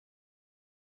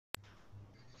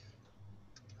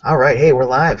All right, hey, we're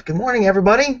live. Good morning,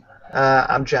 everybody.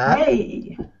 I'm John.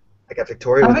 Hey, I got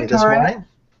Victoria I'm with me this Victoria. morning,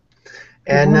 Good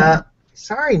and morning.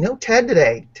 sorry, no Ted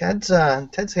today. Ted's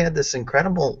had this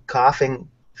incredible coughing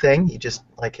thing. He just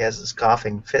like has this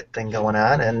coughing fit thing going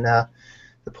on, and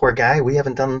the poor guy. We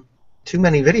haven't done too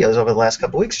many videos over the last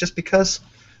couple weeks just because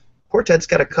poor Ted's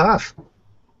got a cough.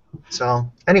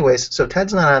 So, anyways, so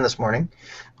Ted's not on this morning,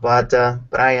 but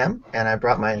I am, and I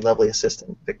brought my lovely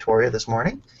assistant Victoria this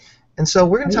morning. And so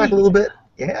we're going to talk a Hey. little bit,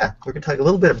 yeah, we're going to talk a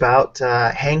little bit about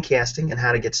hang casting and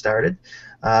how to get started.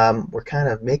 We're kind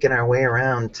of making our way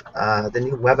around the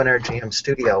new Webinar Jam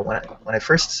Studio. When I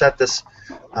first set this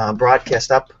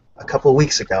broadcast up a couple of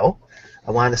weeks ago,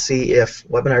 I wanted to see if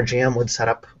Webinar Jam would set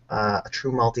up a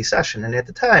true multi-session. And at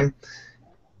the time,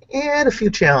 it had a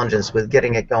few challenges with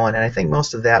getting it going. And I think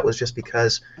most of that was just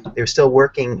because they were still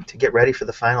working to get ready for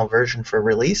the final version for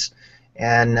release.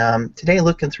 And today,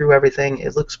 looking through everything,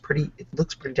 it looks pretty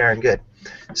darn good.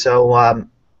 So I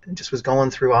just was going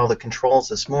through all the controls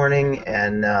this morning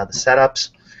and the setups,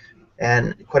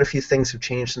 and quite a few things have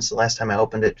changed since the last time I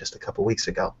opened it just a couple weeks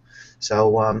ago.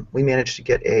 So we managed to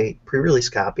get a pre-release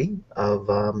copy of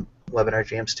Webinar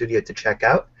Jam Studio to check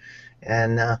out,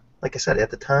 and like I said,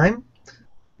 at the time,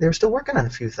 they were still working on a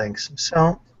few things.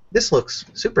 So this looks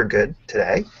super good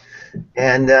today,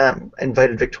 and I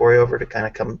invited Victoria over to kind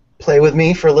of come play with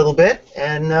me for a little bit,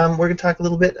 and we're going to talk a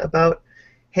little bit about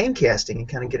hangcasting and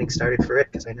kind of getting started for it,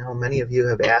 because I know many of you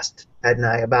have asked Ed and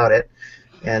I about it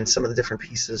and some of the different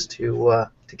pieces to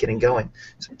getting going.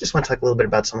 So I just want to talk a little bit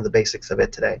about some of the basics of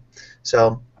it today.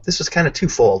 So this was kind of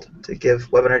twofold, to give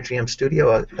Webinar GM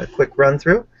Studio a quick run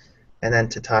through, and then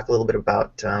to talk a little bit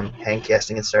about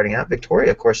hangcasting and starting out. Victoria,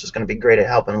 of course, is going to be great at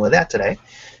helping with that today,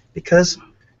 because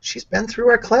she's been through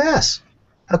our class.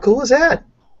 How cool is that?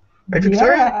 Right,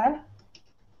 Victoria? Yeah,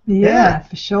 Yeah. yeah,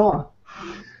 for sure.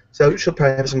 So she'll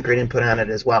probably have some great input on it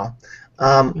as well.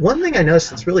 One thing I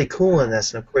noticed that's really cool in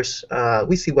this, and of course,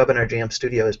 we see Webinar Jam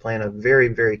Studio as playing a very,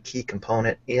 very key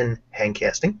component in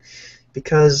hangcasting,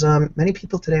 because many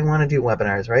people today want to do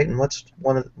webinars, right? And what's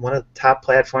one of the top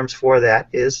platforms for that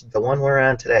is the one we're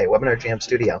on today, Webinar Jam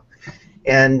Studio.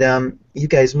 And you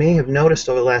guys may have noticed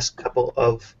over the last couple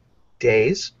of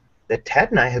days that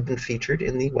Ted and I have been featured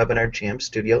in the Webinar Jam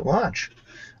Studio launch,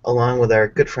 along with our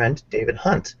good friend David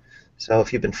Hunt. So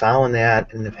if you've been following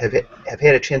that and have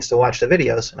had a chance to watch the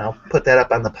videos, and I'll put that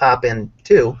up on the pop-in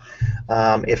too,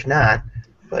 if not,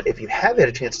 but if you have had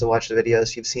a chance to watch the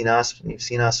videos, you've seen us, and you've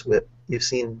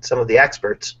seen some of the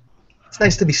experts. It's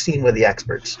nice to be seen with the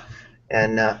experts,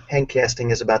 and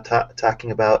hangcasting is about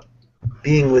talking about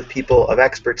being with people of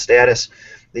expert status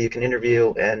that you can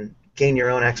interview and gain your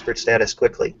own expert status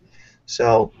quickly.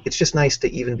 So it's just nice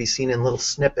to even be seen in little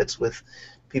snippets with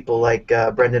people like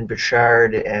Brendan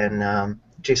Burchard and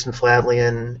Jason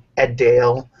Flavlian, Ed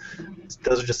Dale.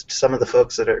 Those are just some of the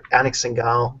folks that are, Anik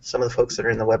Singhal, some of the folks that are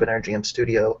in the Webinar GM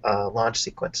Studio launch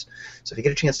sequence. So if you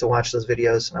get a chance to watch those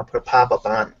videos, and I'll put a pop-up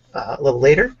on a little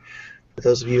later for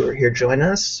those of you who are here joining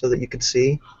us, so that you can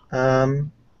see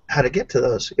how to get to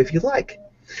those if you like.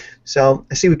 So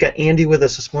I see we've got Andy with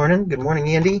us this morning. Good morning,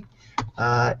 Andy.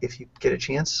 If you get a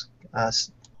chance,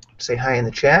 say hi in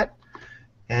the chat.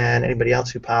 And anybody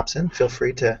else who pops in, feel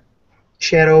free to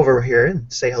chat over here and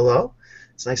say hello.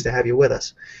 It's nice to have you with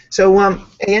us. So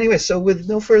anyway, so with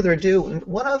no further ado,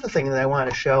 one other thing that I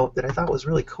wanted to show that I thought was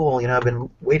really cool, I've been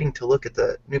waiting to look at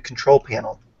the new control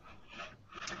panel.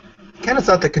 Kind of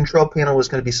thought the control panel was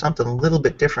going to be something a little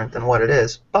bit different than what it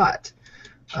is, but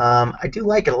I do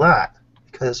like it a lot,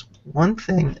 because one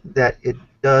thing that it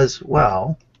does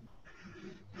well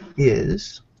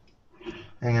is,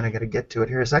 hang on, I got to get to it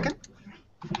here a second.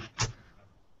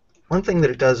 One thing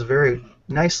that it does very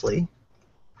nicely,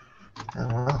 oh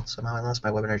well, somehow I lost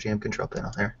my Webinar Jam control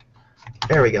panel here.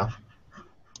 There we go.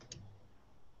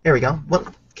 There we go. Well,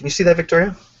 can you see that,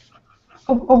 Victoria?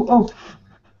 Oh,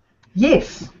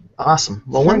 yes. Awesome.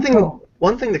 Well, Very cool.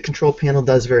 one thing the control panel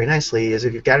does very nicely is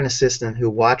if you've got an assistant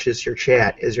who watches your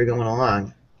chat as you're going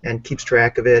along and keeps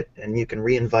track of it, and you can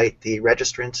re-invite the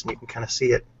registrants, and you can kind of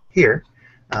see it here.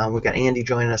 We've got Andy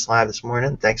joining us live this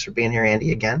morning. Thanks for being here,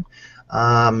 Andy, again.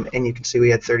 And you can see we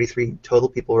had 33 total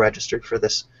people registered for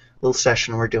this little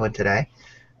session we're doing today.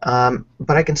 But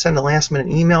I can send a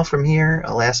last-minute email from here,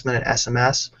 a last-minute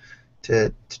SMS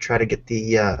to try to get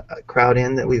the crowd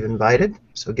in that we've invited,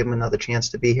 so give them another chance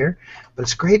to be here. But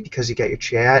it's great because you got your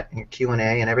chat and your Q&A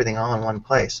and everything all in one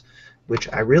place,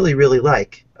 which I really, really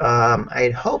like. I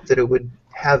had hoped that it would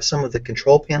have some of the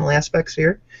control panel aspects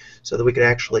here, so that we could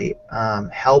actually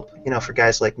help, for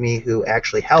guys like me who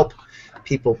actually help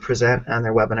people present on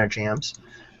their webinar jams.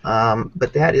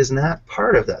 But that is not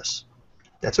part of this.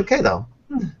 That's okay, though.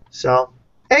 So,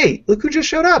 hey, look who just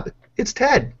showed up. It's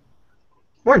Ted.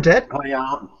 Morning, Ted. Oh, yeah.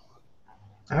 All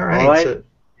right. right. So,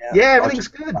 yeah, everything's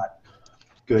good.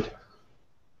 Good.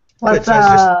 What's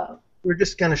We're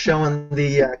just kind of showing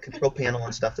the control panel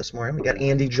and stuff this morning. We got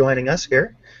Andy joining us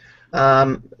here.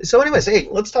 So anyways, hey,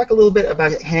 let's talk a little bit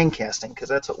about hangcasting, because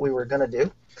that's what we were going to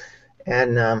do.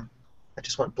 And I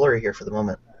just went blurry here for the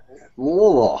moment.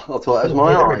 Oh, I thought it was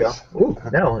my there eyes. we go. Ooh,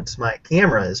 no, it's my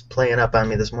camera is playing up on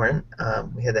me this morning.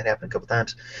 We had that happen a couple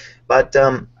times. But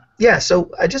yeah, so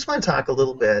I just want to talk a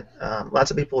little bit.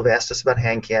 Lots of people have asked us about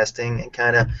hangcasting and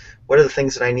kind of what are the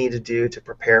things that I need to do to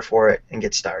prepare for it and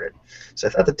get started. So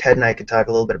I thought that Ted and I could talk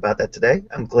a little bit about that today.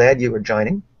 I'm glad you were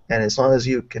joining, and as long as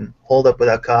you can hold up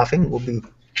without coughing,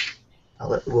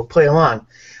 we'll play along.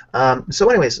 So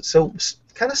anyways, so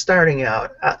kind of starting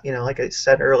out, like I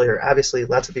said earlier, obviously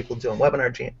lots of people doing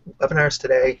webinars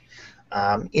today,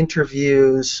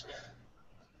 interviews.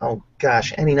 Oh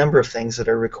gosh, any number of things that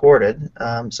are recorded.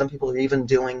 Some people are even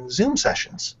doing Zoom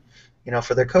sessions,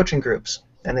 for their coaching groups,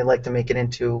 and they like to make it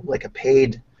into like a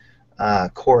paid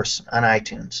course on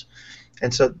iTunes.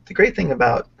 And so the great thing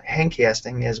about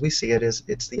hangcasting, as we see it, is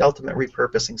it's the ultimate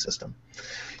repurposing system.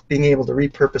 Being able to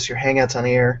repurpose your Hangouts on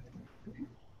air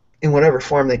in whatever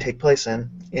form they take place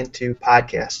into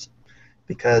podcasts,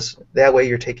 because that way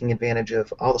you're taking advantage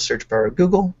of all the search power of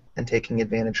Google and taking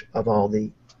advantage of all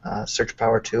the search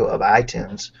power too of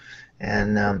iTunes,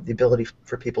 and the ability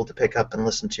for people to pick up and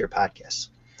listen to your podcasts.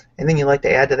 Anything you'd like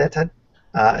to add to that, Ted?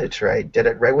 That's right. Did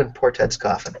it right when poor Ted's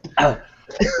coughing.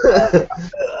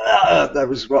 That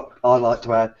was what I like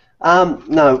to add.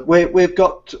 No,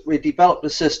 we developed a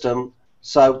system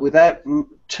so without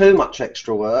too much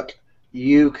extra work,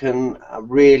 you can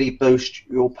really boost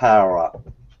your power up.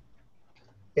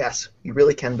 Yes, you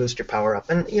really can boost your power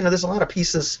up, and there's a lot of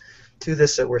pieces to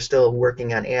this that we're still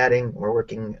working on adding. We're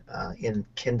working in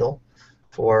Kindle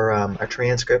for our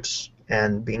transcripts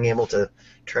and being able to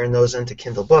turn those into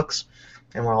Kindle books,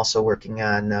 and we're also working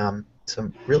on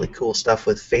some really cool stuff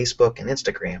with Facebook and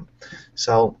Instagram.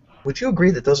 So would you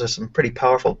agree that those are some pretty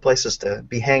powerful places to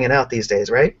be hanging out these days,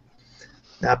 right?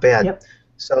 Not bad. Yep.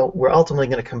 So we're ultimately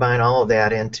going to combine all of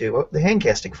that into the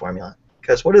hangcasting formula,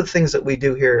 because what are the things that we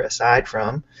do here aside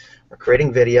from we're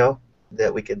creating video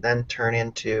that we could then turn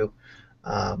into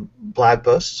blog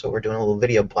posts. So we're doing a little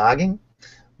video blogging.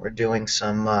 We're doing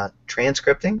some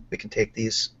transcripting. We can take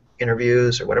these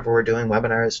interviews or whatever we're doing,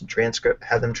 webinars, and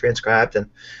have them transcribed and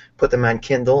put them on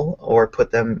Kindle or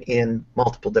put them in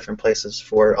multiple different places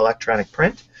for electronic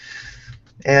print.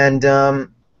 And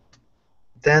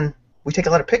then we take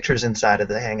a lot of pictures inside of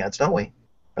the Hangouts, don't we? Or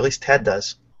at least Ted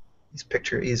does. He's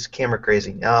camera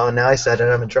crazy. Oh, now I said it,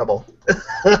 I'm in trouble.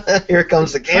 Here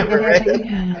comes the camera, right?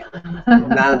 No.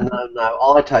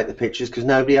 I take the pictures because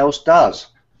nobody else does.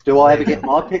 Do I ever get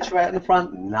my picture out in the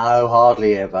front? No,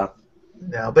 hardly ever.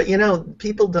 No, but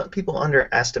people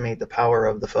underestimate the power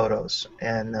of the photos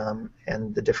and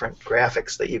the different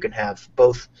graphics that you can have,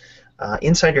 both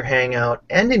inside your Hangout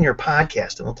and in your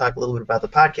podcast, and we'll talk a little bit about the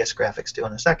podcast graphics too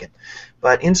in a second.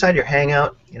 But inside your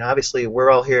Hangout, obviously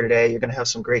we're all here today. You're going to have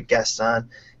some great guests on.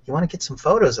 You want to get some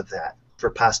photos of that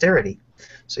for posterity.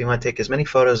 So you want to take as many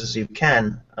photos as you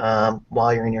can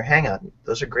while you're in your Hangout.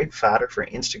 Those are great fodder for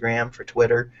Instagram, for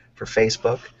Twitter, for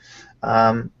Facebook.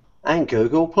 And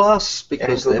Google Plus,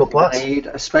 because they've made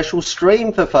a special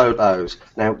stream for photos.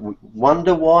 Now,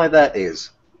 wonder why that is.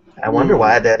 I wonder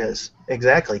why that is.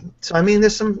 Exactly. So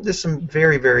there's some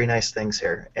very, very nice things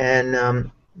here, and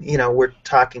we're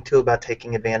talking too about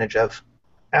taking advantage of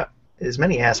as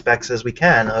many aspects as we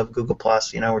can of Google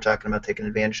Plus. We're talking about taking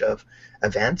advantage of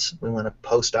events. We want to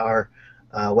post our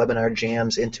webinar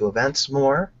jams into events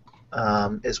more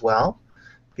as well,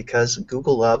 because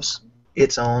Google loves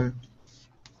its own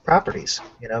properties.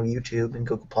 YouTube and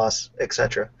Google Plus,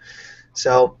 etc.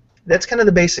 So that's kind of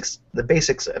the basics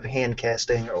of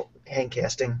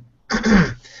hangcasting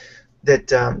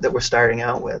that we're starting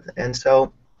out with. And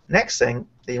so next thing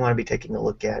that you want to be taking a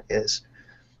look at is,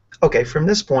 okay, from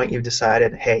this point you've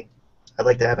decided, hey, I'd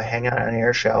like to have a Hangout on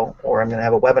Air show, or I'm going to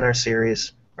have a webinar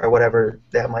series, or whatever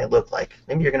that might look like.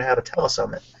 Maybe you're going to have a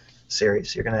telesummit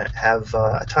series. You're going to have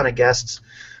a ton of guests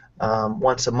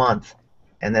once a month,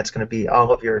 and that's going to be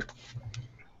all of your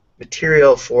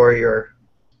material for your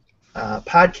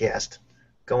podcast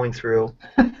going through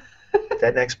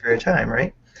that next period of time,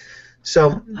 right?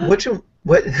 So what here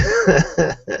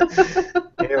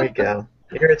we go.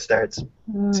 Here it starts.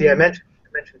 See, I mentioned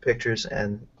pictures,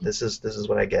 and this is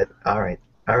what I get. All right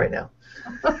now.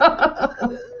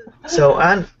 So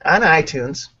on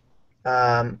iTunes,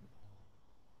 now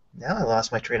I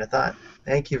lost my train of thought.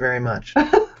 Thank you very much.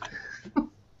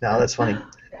 No, that's funny.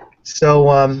 So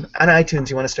on iTunes,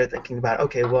 you want to start thinking about,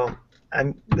 okay, well,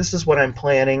 this is what I'm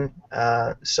planning.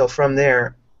 So from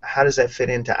there, how does that fit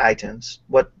into iTunes?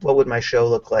 What would my show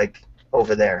look like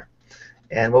over there?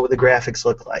 And what would the graphics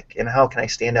look like? And how can I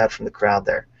stand out from the crowd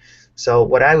there? So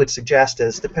what I would suggest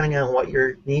is, depending on what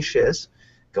your niche is,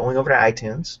 going over to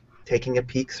iTunes, taking a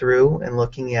peek through and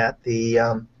looking at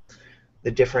the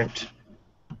different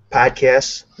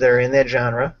podcasts that are in that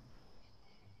genre,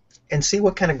 and see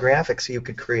what kind of graphics you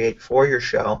could create for your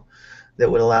show that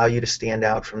would allow you to stand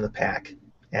out from the pack,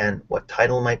 and what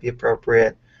title might be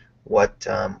appropriate, what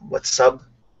sub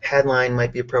headline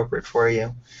might be appropriate for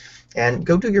you, and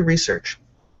go do your research.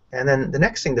 And then the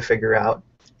next thing to figure out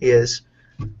is,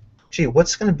 gee,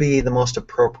 what's going to be the most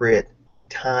appropriate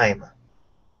time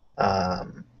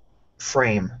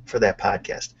frame for that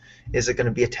podcast? Is it going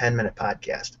to be a 10-minute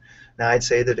podcast? Now, I'd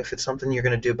say that if it's something you're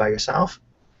going to do by yourself,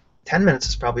 10 minutes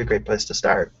is probably a great place to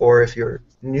start. Or if you're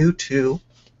new to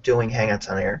doing Hangouts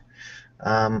on Air,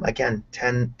 again,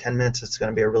 10 minutes is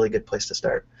going to be a really good place to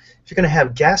start. If you're going to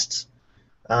have guests,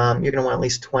 you're going to want at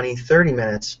least 20, 30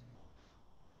 minutes,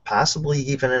 possibly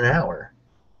even an hour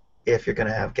if you're going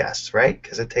to have guests, right?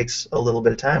 Because it takes a little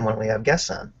bit of time when we have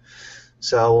guests on.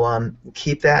 So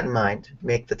keep that in mind.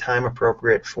 Make the time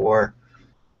appropriate for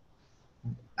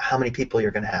how many people you're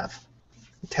going to have.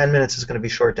 10 minutes is going to be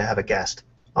short to have a guest.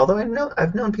 Although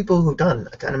I've known people who've done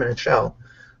a 10-minute show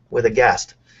with a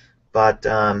guest, but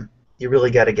you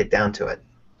really got to get down to it.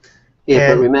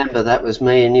 Yeah, but remember, that was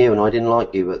me and you, and I didn't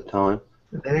like you at the time.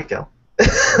 There you go.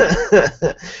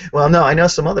 Well, no, I know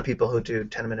some other people who do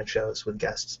 10-minute shows with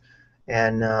guests,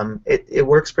 and it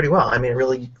works pretty well. I mean, it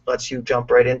really lets you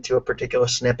jump right into a particular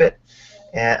snippet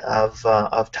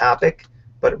of topic,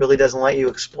 but it really doesn't let you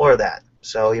explore that.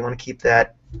 So you want to keep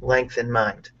that length in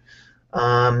mind.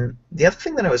 The other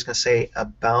thing that I was going to say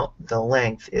about the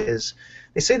length is,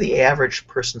 they say the average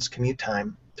person's commute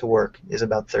time to work is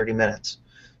about 30 minutes.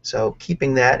 So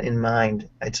keeping that in mind,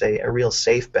 I'd say a real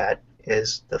safe bet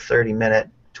is the 30-minute,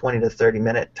 20 to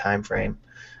 30-minute time frame,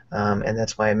 and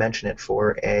that's why I mention it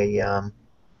for for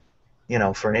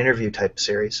an interview type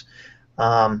series. It's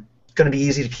going to be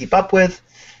easy to keep up with,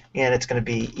 and it's going to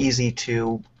be easy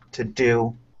to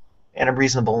do in a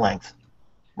reasonable length,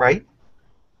 right?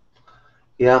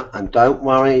 Yeah, and don't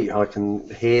worry, I can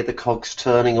hear the cogs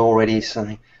turning already,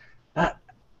 saying,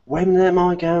 when am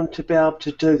I going to be able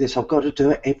to do this? I've got to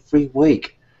do it every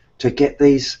week to get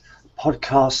these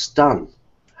podcasts done.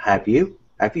 Have you?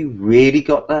 Have you really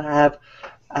got to have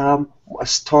a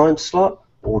time slot?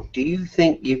 Or do you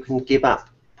think you can give up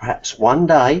perhaps one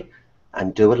day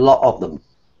and do a lot of them?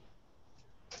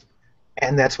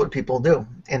 And that's what people do.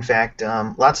 In fact,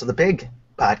 lots of the big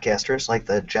podcasters, like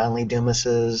the John Lee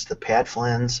Dumases, the Pat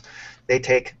Flynn's, they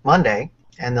take Monday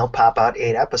and they'll pop out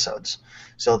 8 episodes.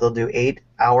 So they'll do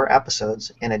 8-hour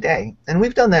episodes in a day. And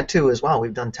we've done that too as well.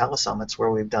 We've done telesummits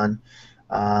where we've done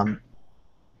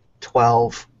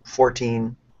 12,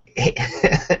 14,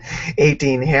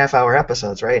 18 half-hour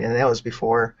episodes, right? And that was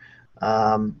before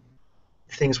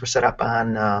things were set up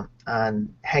on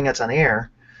Hangouts on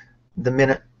Air.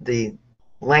 The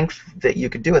length that you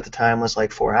could do at the time was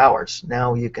like 4 hours.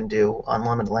 Now you can do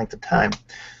unlimited length of time.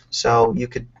 So you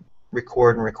could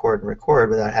record and record and record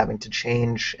without having to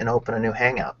change and open a new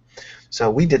Hangout.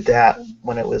 So we did that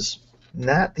when it was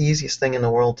not the easiest thing in the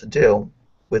world to do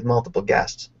with multiple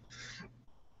guests.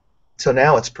 So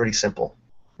now it's pretty simple,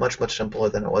 much, much simpler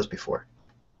than it was before.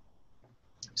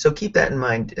 So keep that in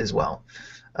mind as well.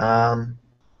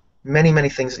 Many, many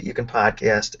things that you can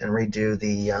podcast and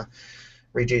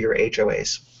redo your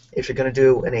HOAs. If you're going to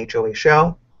do an HOA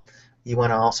show, you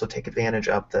want to also take advantage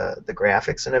of the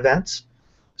graphics and events.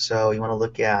 So you want to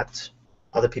look at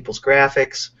other people's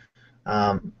graphics.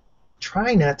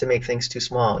 Try not to make things too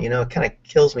small. You know, it kind of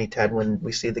kills me, Ted, when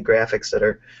we see the graphics that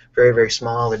are very, very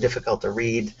small. They're difficult to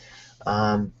read.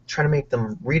 Try to make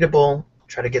them readable.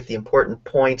 Try to get the important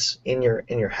points in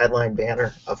your headline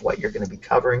banner of what you're going to be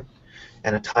covering,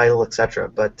 and a title, etc.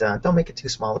 But don't make it too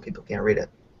small that people can't read it.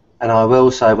 And I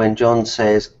will say, when John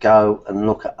says go and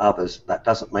look at others, that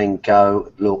doesn't mean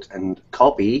go, look and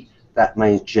copy. That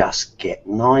means just get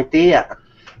an idea.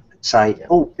 Say,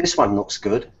 oh, this one looks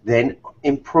good, then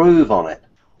improve on it.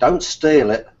 Don't steal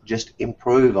it, just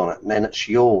improve on it, and then it's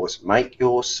yours. Make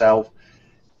yourself,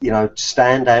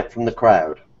 stand out from the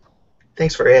crowd.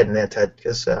 Thanks for adding that, Ted,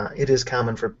 because it is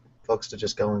common for folks to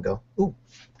just go and go, ooh.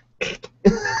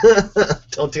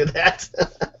 Don't do that.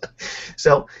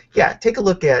 So, yeah, take a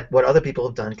look at what other people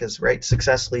have done, because, right,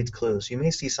 success leads clues. You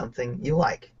may see something you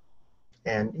like,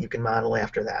 and you can model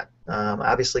after that.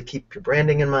 Obviously, keep your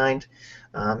branding in mind.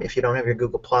 If you don't have your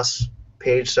Google Plus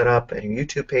page set up and your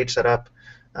YouTube page set up,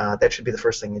 that should be the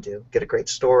first thing you do. Get a great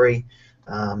story.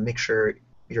 Make sure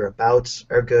your abouts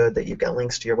are good, that you've got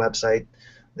links to your website,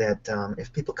 that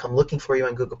if people come looking for you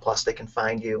on Google+, they can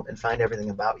find you and find everything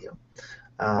about you.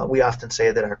 We often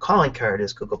say that our calling card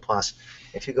is Google+.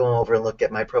 If you go over and look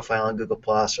at my profile on Google+,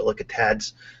 or look at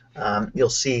Ted's, you'll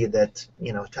see that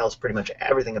it tells pretty much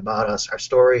everything about us, our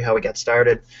story, how we got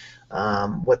started,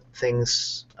 what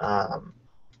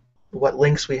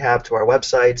links we have to our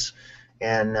websites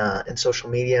and social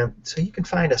media. So you can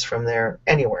find us from there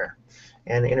anywhere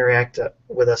and interact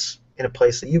with us in a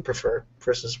place that you prefer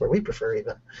versus where we prefer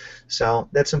even. So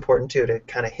that's important too, to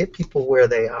kind of hit people where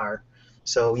they are.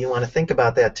 So you want to think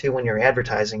about that too when you're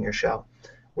advertising your show.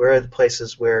 Where are the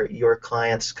places where your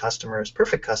clients, customers,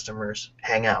 perfect customers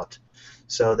hang out,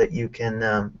 so that you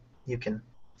can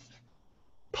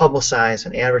publicize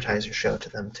and advertise your show to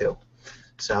them too.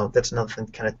 So that's another thing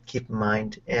to kind of keep in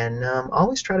mind. And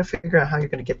always try to figure out how you're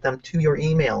going to get them to your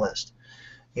email list.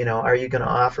 Are you going to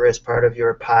offer as part of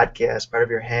your podcast, part of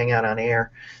your Hangout on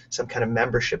Air, some kind of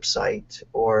membership site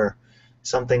or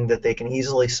something that they can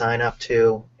easily sign up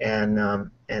to and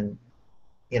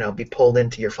be pulled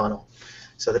into your funnel?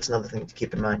 So that's another thing to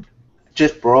keep in mind.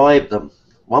 Just bribe them.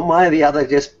 One way or the other,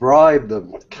 just bribe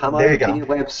them. Come over to your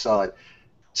website.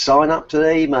 Sign up to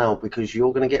the email because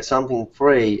you're going to get something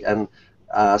free and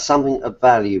something of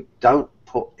value. Don't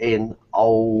put in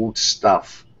old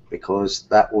stuff because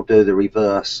that will do the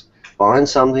reverse. Find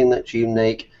something that's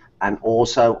unique and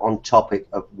also on topic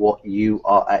of what you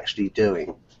are actually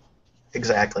doing.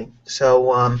 Exactly.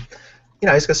 So,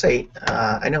 I was going to say,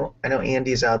 I know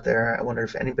Andy's out there. I wonder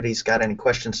if anybody's got any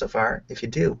questions so far. If you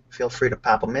do, feel free to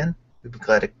pop them in. We'd be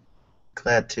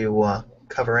glad to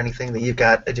cover anything that you've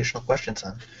got additional questions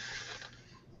on.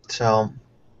 So,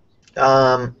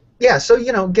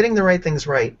 getting the right things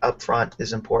right up front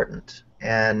is important.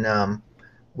 And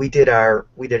we did our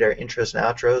intros and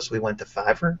outros. We went to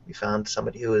Fiverr. We found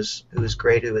somebody who was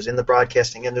great, who was in the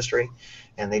broadcasting industry,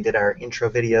 and they did our intro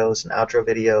videos and outro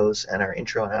videos and our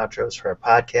intro and outros for our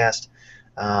podcast.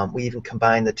 We even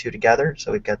combined the two together,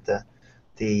 so we've got the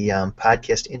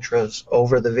podcast intros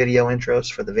over the video intros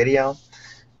for the video,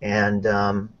 and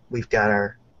we've got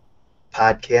our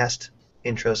podcast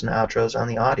intros and outros on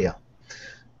the audio.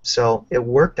 So it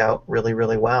worked out really,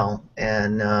 really well,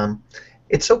 and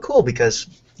it's so cool because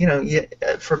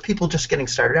for people just getting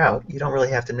started out, you don't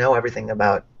really have to know everything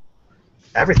about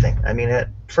everything. I mean, at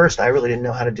first I really didn't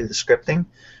know how to do the scripting.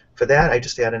 For that, I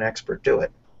just had an expert do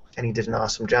it, and he did an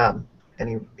awesome job.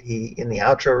 And he in the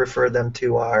outro referred them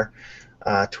to our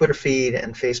Twitter feed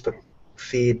and Facebook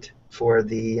feed for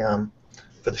the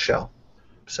show.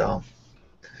 So,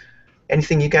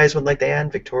 anything you guys would like to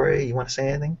add? Victoria, you want to say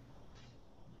anything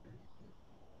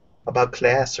about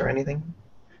class or anything?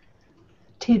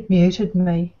 Ted muted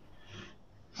me.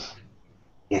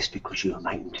 Yes, because you were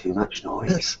making too much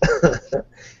noise.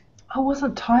 I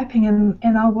wasn't typing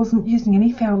and I wasn't using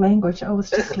any foul language. I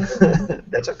was just listening.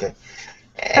 That's okay.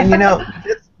 And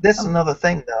this is another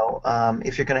thing though.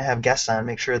 If you're going to have guests on,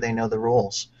 make sure they know the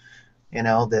rules.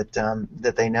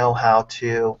 That they know how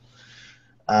to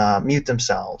mute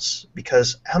themselves.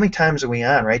 Because how many times are we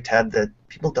on, right, Ted, that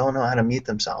people don't know how to mute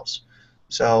themselves?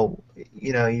 So,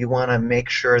 you want to make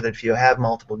sure that if you have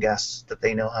multiple guests, that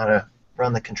they know how to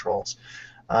run the controls.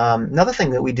 Another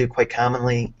thing that we do quite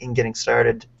commonly in getting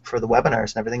started for the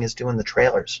webinars and everything is doing the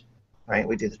trailers, right?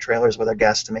 We do the trailers with our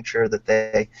guests to make sure that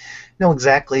they know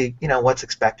exactly, what's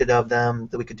expected of them,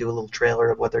 that we could do a little trailer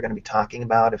of what they're going to be talking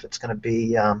about if it's going to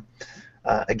be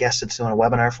a guest that's doing a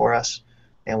webinar for us,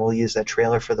 and we'll use that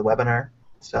trailer for the webinar.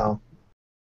 So,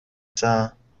 it's,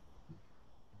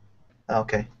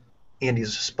 okay.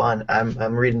 Andy's spun.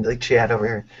 I'm reading the chat over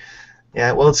here.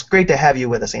 Yeah, well, it's great to have you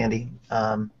with us, Andy.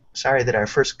 Sorry that our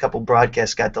first couple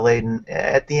broadcasts got delayed, and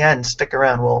at the end, stick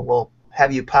around. We'll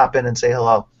have you pop in and say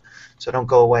hello. So don't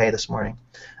go away this morning.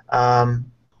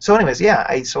 So anyways, yeah.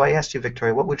 I asked you,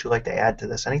 Victoria, what would you like to add to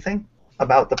this? Anything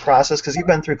about the process? Because you've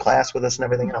been through class with us and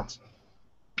everything else.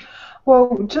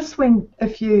 Well, just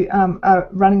if you are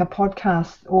running a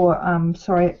podcast or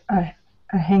a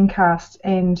hangcast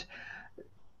and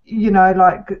you've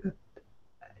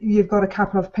got a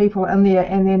couple of people in there,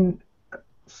 and then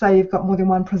say you've got more than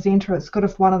one presenter, it's good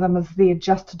if one of them is there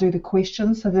just to do the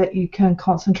questions so that you can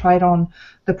concentrate on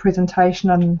the presentation,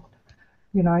 and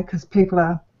because people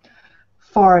are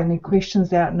firing their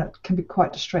questions out and it can be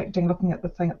quite distracting looking at the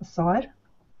thing at the side.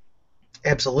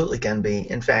 Absolutely can be.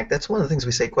 In fact, that's one of the things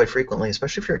we say quite frequently,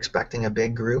 especially if you're expecting a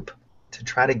big group, to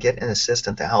try to get an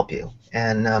assistant to help you.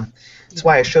 And that's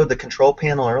why I showed the control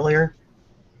panel earlier.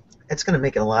 it's going to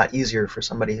make it a lot easier for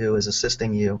somebody who is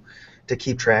assisting you to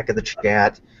keep track of the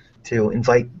chat, to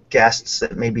invite guests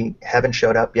that maybe haven't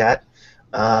showed up yet,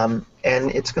 and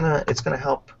it's gonna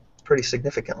help pretty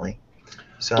significantly.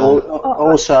 So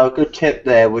Also, a good tip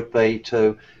there would be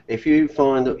to, if you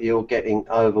find that you're getting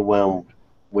overwhelmed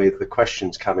with the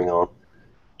questions coming on,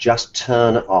 just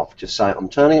turn it off. Just say, I'm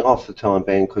turning it off for the time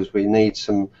being because we need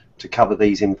some to cover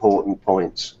these important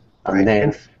points. And right.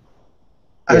 then,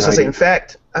 I was going to say, in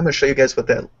fact, I'm going to show you guys what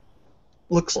that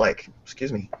looks like.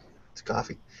 Excuse me, it's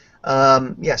coffee.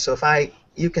 Yeah, so if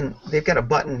they've got a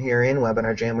button here in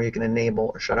Webinar Jam where you can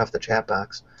enable or shut off the chat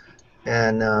box.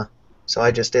 And so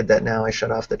I just did that now. I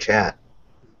shut off the chat.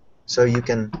 So you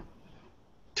can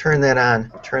turn that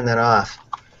on, turn that off.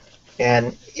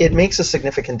 And it makes a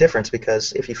significant difference,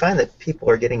 because if you find that people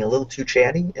are getting a little too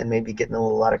chatty and maybe getting a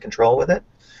little out of control with it,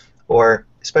 or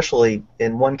especially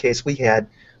in one case we had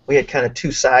kind of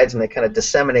two sides and they kind of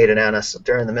disseminated on us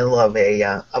during the middle of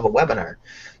a webinar.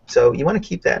 So you want to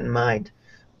keep that in mind.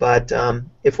 But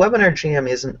if Webinar Jam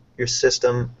isn't your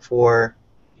system for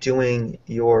doing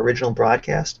your original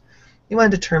broadcast, you want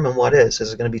to determine what is.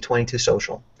 Is it going to be 22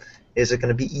 social? Is it going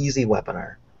to be easy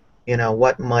webinar? You know,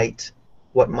 what might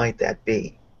that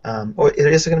be? Or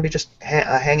is it going to be just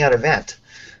a hangout event?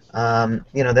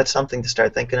 You know, that's something to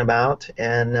start thinking about.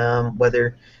 And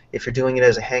whether, if you're doing it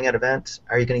as a hangout event,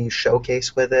 are you going to use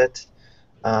Showcase with it?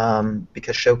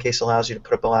 Because Showcase allows you to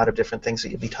put up a lot of different things that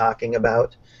you'll be talking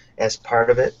about as part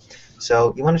of it.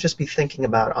 So you want to just be thinking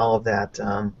about all of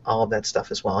that stuff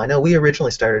as well. I know we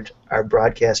originally started our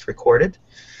broadcast recorded,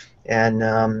 and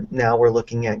now we're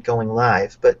looking at going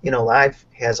live. But you know, live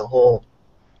has a whole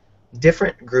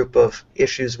different group of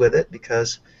issues with it,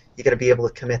 because you got to be able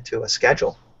to commit to a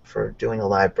schedule for doing a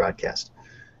live broadcast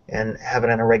and have it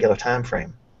on a regular time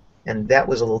frame. And that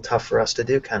was a little tough for us to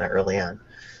do kind of early on.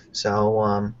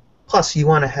 So plus you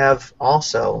want to have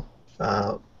also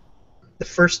the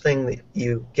first thing that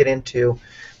you get into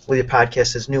with your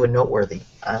podcast is new and noteworthy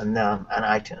on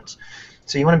iTunes.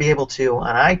 So you want to be able to,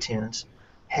 on iTunes,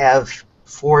 have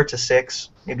 4 to 6,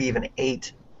 maybe even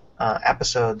 8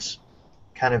 episodes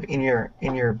kind of in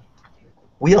your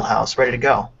wheelhouse, ready to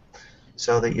go,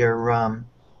 so that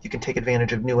you can take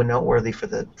advantage of new and noteworthy for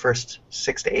the first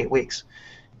 6 to 8 weeks.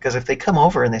 Because if they come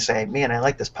over and they say, man, I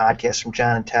like this podcast from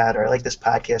John and Ted, or I like this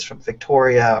podcast from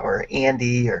Victoria or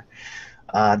Andy or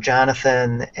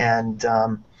Jonathan, and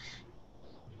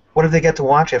what do they get to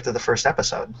watch after the first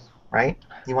episode, right?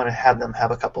 You want to have them have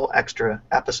a couple extra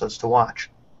episodes to watch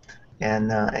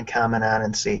and comment on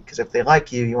and see. Because if they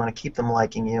like you, you want to keep them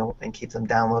liking you and keep them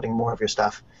downloading more of your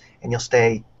stuff, and you'll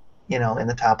stay, you know, in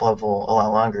the top level a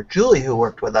lot longer. Julie, who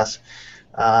worked with us,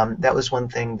 that was one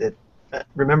thing that,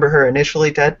 remember her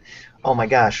initially, Ted? Oh my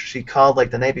gosh, she called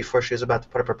like the night before she was about to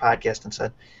put up her podcast and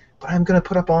said, but I'm going to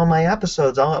put up all my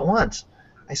episodes all at once.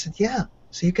 I said, yeah,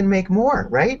 so you can make more,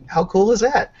 right? How cool is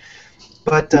that?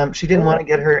 But she didn't want to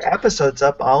get her episodes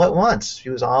up all at once. She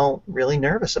was all really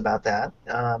nervous about that.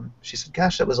 She said,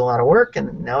 gosh, that was a lot of work,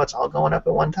 and now it's all going up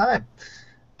at one time.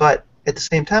 But at the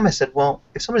same time, I said, well,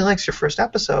 if somebody likes your first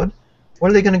episode,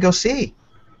 what are they going to go see?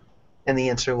 And the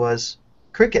answer was,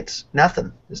 crickets,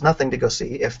 nothing. There's nothing to go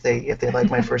see if they like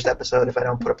my first episode, if I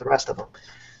don't put up the rest of them.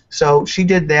 So she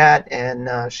did that,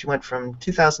 and she went from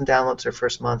 2,000 downloads her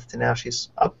first month to now she's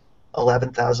up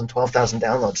 11,000, 12,000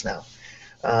 downloads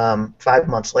now, 5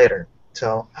 months later.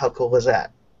 So how cool is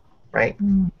that, right?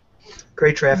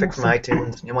 Great traffic from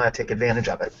iTunes. You want to take advantage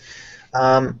of it.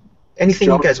 Anything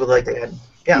you guys would like to add?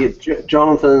 Yeah.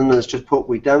 Jonathan has just put,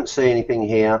 we don't see anything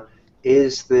here.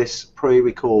 Is this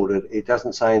pre-recorded? It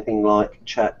doesn't say anything like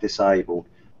chat disabled.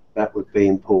 That would be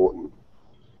important.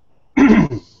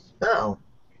 Oh.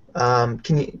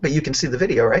 But you can see the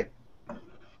video, right?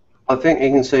 I think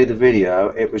you can see the video.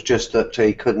 It was just that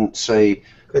he couldn't see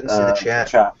the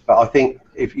chat. But I think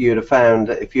if you'd have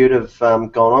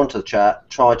gone onto the chat,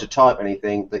 tried to type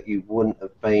anything, that you wouldn't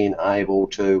have been able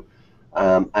to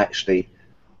actually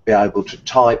be able to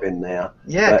type in there.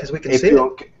 Yeah, because we can see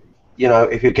it. You know,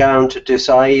 if you're going to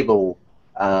disable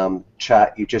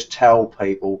chat, you just tell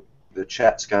people the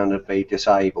chat's going to be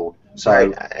disabled. So,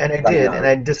 right, and I did, and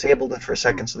I disabled it for a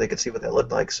second so they could see what that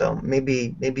looked like. So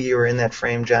maybe you were in that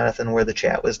frame, Jonathan, where the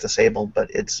chat was disabled, but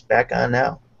it's back on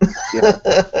now.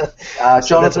 Yeah.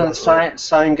 Jonathan,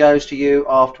 same goes to you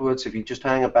afterwards. If you just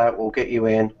hang about, we'll get you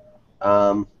in.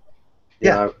 You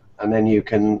know, and then you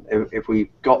can, if we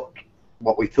got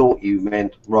what we thought you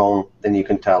meant wrong, then you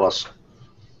can tell us.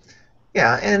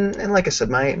 Yeah, and like I said,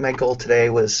 my goal today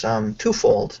was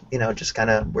twofold. You know, just kind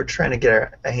of, we're trying to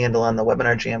get a handle on the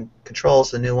Webinar Jam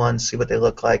controls, the new ones, see what they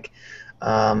look like,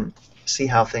 see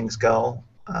how things go.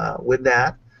 with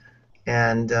that.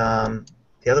 And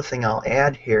the other thing I'll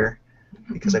add here,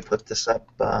 because I put this up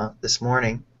this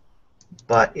morning,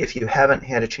 but if you haven't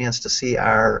had a chance to see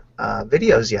our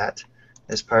videos yet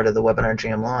as part of the Webinar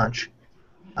Jam launch,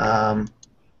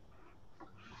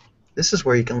 this is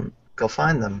where you can go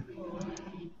find them.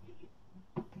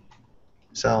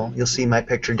 So you'll see my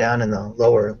picture down in the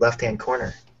lower left-hand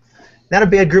corner. Not a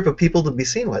bad group of people to be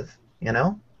seen with, you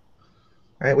know?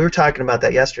 Right? We were talking about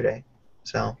that yesterday.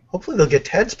 So hopefully they'll get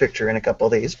Ted's picture in a couple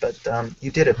of these, but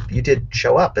you did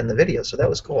show up in the video, so that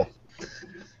was cool.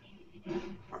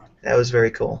 That was very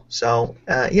cool. So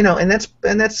you know, and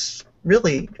that's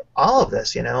really all of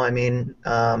this. You know, I mean,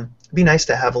 it'd be nice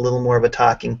to have a little more of a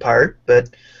talking part, but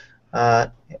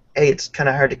hey, it's kind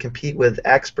of hard to compete with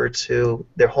experts who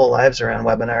their whole lives are on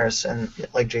webinars, and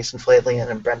like Jason Fladley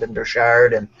and Brendan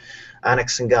Burchard and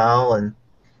Onyx Singal,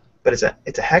 but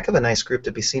it's a heck of a nice group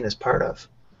to be seen as part of.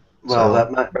 Well,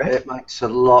 So, right? it makes a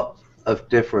lot of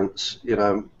difference. You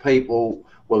know, people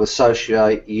will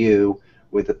associate you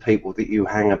with the people that you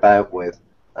hang about with,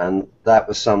 and that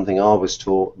was something I was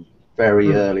taught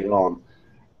very early on.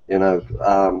 You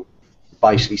know,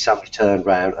 basically somebody turned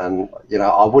around and, you know,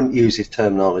 I wouldn't use this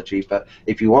terminology, but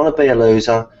if you want to be a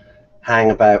loser, hang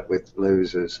about with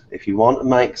losers. If you want to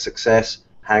make success,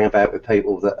 hang about with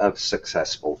people that are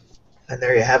successful. And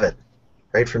there you have it,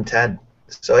 right from Ted.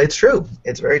 So it's true.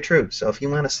 It's very true. So if you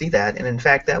want to see that, and in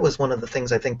fact, that was one of the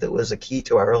things I think that was a key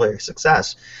to our earlier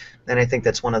success, and I think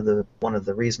that's one of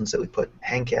the reasons that we put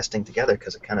Hangcasting together,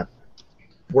 because it kind of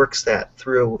works that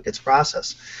through its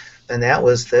process. And that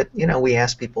was that, you know, we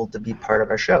asked people to be part of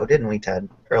our show, didn't we, Ted?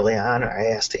 Early on, I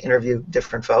asked to interview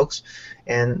different folks,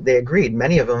 and they agreed.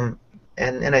 Many of them,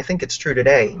 and I think it's true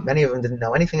today, many of them didn't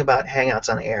know anything about Hangouts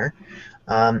on air,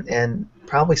 and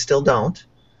probably still don't.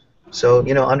 So,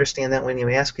 you know, understand that when you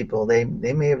ask people, they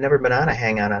may have never been on a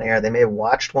Hangout on air. They may have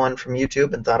watched one from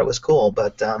YouTube and thought it was cool,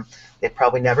 but they've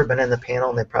probably never been in the panel,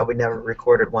 and they've probably never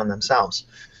recorded one themselves.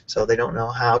 So they don't know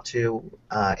how to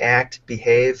act,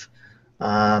 behave.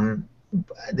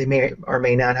 They may or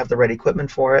may not have the right equipment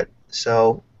for it.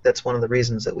 So that's one of the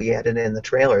reasons that we added in the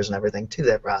trailers and everything to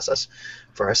that process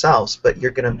for ourselves. But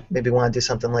you're going to maybe want to do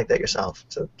something like that yourself.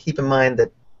 So keep in mind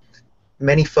that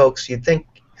many folks you'd think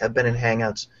have been in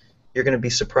Hangouts, you're going to be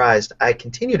surprised. I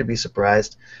continue to be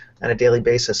surprised on a daily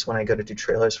basis when I go to do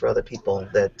trailers for other people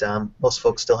that most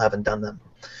folks still haven't done them.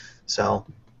 So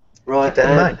keep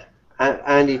that in mind.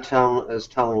 Andy is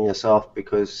telling us off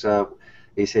because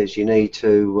he says you need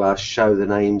to show the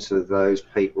names of those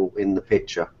people in the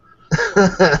picture.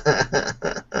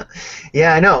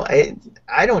 Yeah, I know.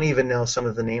 I don't even know some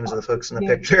of the names of the folks in the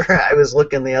picture. I was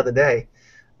looking the other day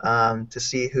to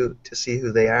see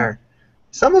who they are.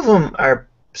 Some of them are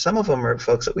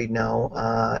folks that we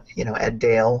know. You know, Ed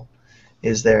Dale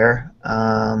is there.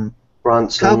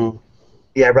 Brunson.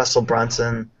 Russell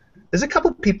Brunson. There's a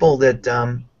couple people that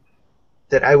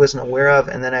that I wasn't aware of,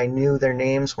 and then I knew their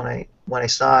names when I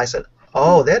saw. I said,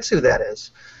 "Oh, that's who that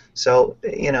is." So,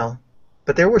 you know,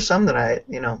 but there were some that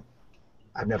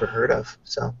I've never heard of.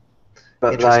 So,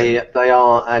 but they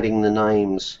are adding the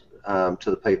names to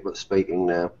the people that are speaking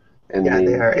now.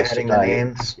 They are adding the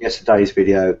names. Yesterday's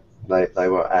video, they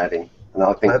were adding, and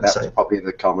I think Website. that was probably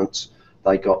the comments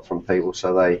they got from people,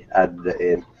 so they added it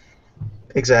in.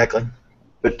 Exactly.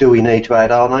 But do we need to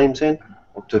add our names in,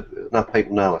 or do enough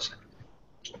people know us?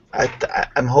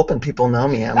 I'm hoping people know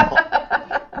me.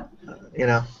 You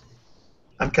know,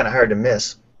 I'm kind of hard to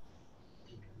miss.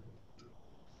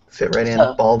 Fit right in,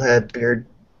 bald head, beard.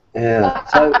 Yeah.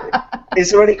 So,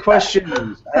 is there any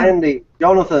questions? Andy,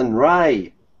 Jonathan,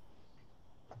 Ray?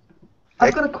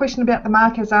 I've got a question about the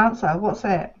Mark's answer. What's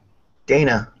that?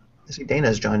 Dana. I see Dana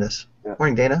has joined us. Yeah.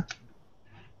 Morning, Dana.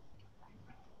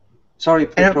 Sorry,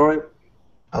 Victoria.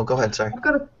 Oh, go ahead. Sorry.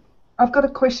 I've got a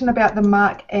question about the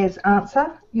Mark as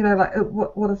answer. You know, like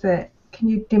what is that? Can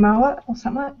you demo it or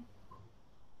something?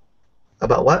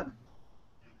 About what?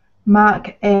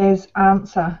 Mark as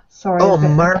answer. Sorry. Oh,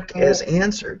 mark as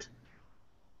answered.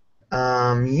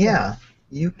 Yeah,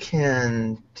 you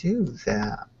can do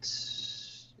that.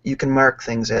 You can mark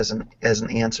things as an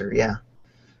answer. Yeah.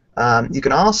 You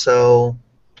can also,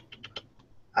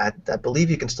 I believe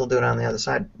you can still do it on the other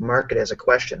side. Mark it as a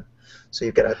question. So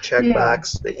you've got a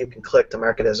checkbox that you can click to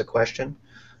mark it as a question,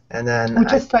 and then. Well,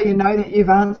 just so you know that you've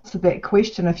answered that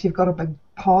question if you've got a big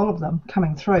pile of them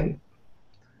coming through.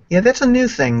 Yeah, that's a new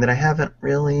thing that I haven't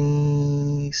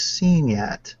really seen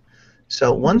yet.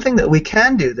 So one thing that we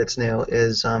can do that's new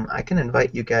is I can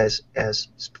invite you guys as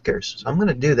speakers. So I'm going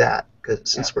to do that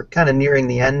since we're kind of nearing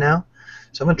the end now.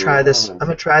 So I'm going to try this. I'm going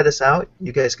to try this out.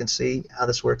 You guys can see how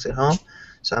this works at home.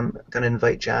 So I'm going to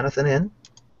invite Jonathan in.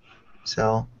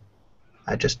 So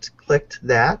I just clicked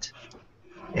that,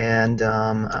 and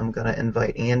I'm going to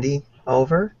invite Andy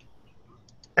over.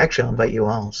 Actually, I'll invite you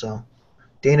all. So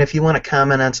Dana, if you want to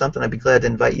comment on something, I'd be glad to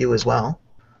invite you as well.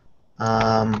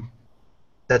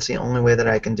 That's the only way that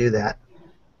I can do that.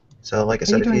 So like I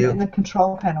said, Are you if doing it you... in the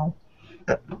control panel?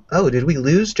 Oh, did we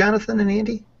lose Jonathan and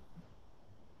Andy?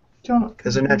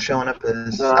 Because they're not Jonathan. showing up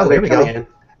as... No, oh, there we go. in.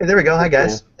 Hey, there we go. Hi,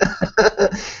 guys.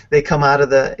 They come out of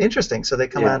the... Interesting. So they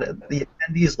come Yeah. out of the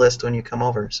attendees list when you come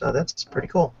over. So that's pretty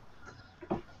cool.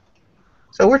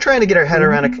 So we're trying to get our head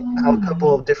around how a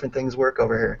couple of different things work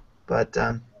over here. But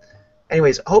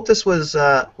anyways, I hope this was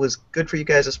good for you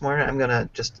guys this morning. I'm going to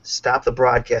just stop the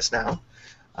broadcast now.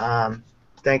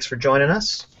 Thanks for joining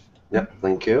us. Yep,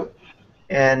 thank you.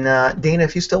 And Dana,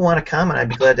 if you still want to comment, I'd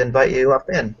be glad to invite you up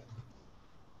in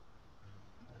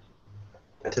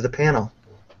to the panel.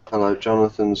 Hello,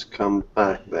 Jonathan's come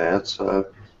back there, so...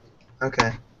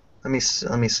 Okay. Let me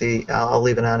see. I'll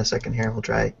leave it on a second here. We'll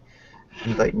try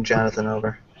inviting Jonathan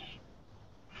over.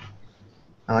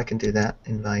 Oh, I can do that.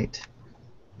 Invite.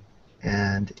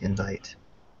 And invite.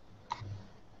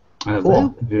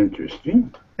 Cool. That's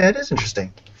interesting. Yeah, it is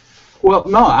interesting. Well,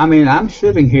 no, I mean, I'm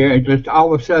sitting here and just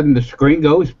all of a sudden the screen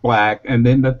goes black and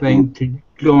then the thing to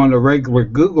go on the regular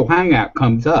Google Hangout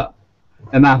comes up.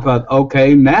 And I thought,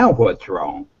 okay, now what's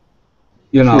wrong?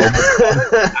 You know,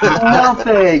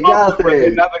 Nothing.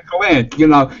 another glitch. You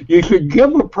know, you should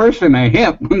give a person a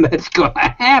hint when that's going to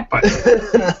happen.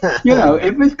 You know,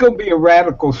 if it's going to be a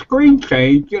radical screen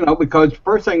change, you know, because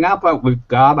first thing I thought was,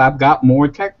 God, I've got more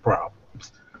tech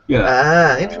problems. Yeah.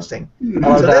 Ah, interesting.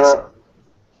 Hello, So that's Dana.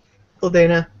 well,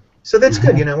 Dana. So that's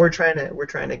good. You know, we're trying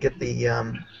to get the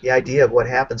idea of what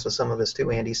happens with some of this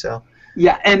too, Andy. So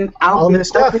Yeah, and all I'll be new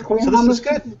stuff. perfectly So this is honest,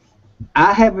 good.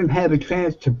 I haven't had a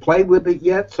chance to play with it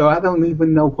yet, so I don't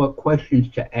even know what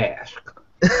questions to ask.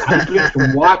 I'm just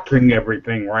watching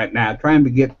everything right now, trying to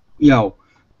get, you know,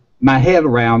 my head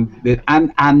around it.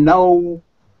 I know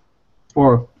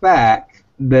for a fact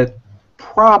that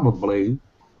probably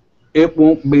it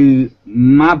won't be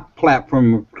my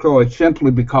platform of choice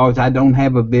simply because I don't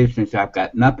have a business. I've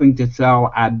got nothing to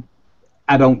sell.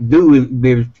 I don't do it.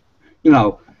 There's, you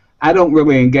know, I don't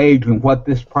really engage in what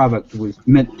this product was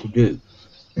meant to do.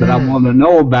 But I want to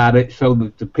know about it so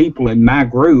that the people in my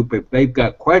group, if they've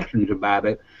got questions about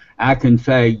it, I can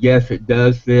say, yes, it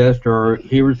does this, or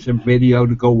here's some video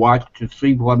to go watch to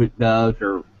see what it does,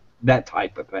 or that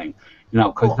type of thing. You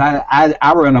know, because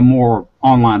I run a more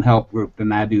online help group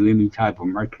than I do any type of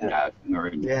merchandising or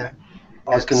anything. Yeah.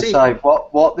 I was going to say,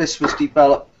 what this was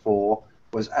developed for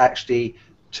was actually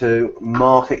to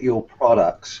market your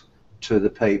products to the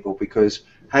people, because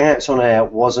Hangouts on Air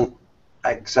wasn't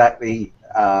exactly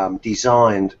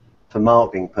designed for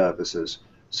marketing purposes.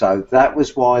 So that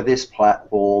was why this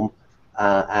platform,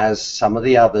 as some of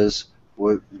the others,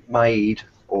 were made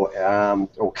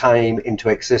or came into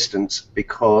existence,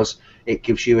 because it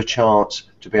gives you a chance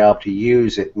to be able to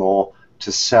use it more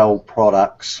to sell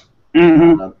products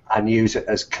and use it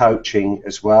as coaching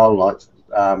as well, like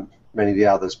many of the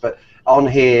others. But on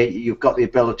here, you've got the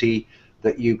ability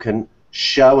that you can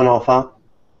show an offer,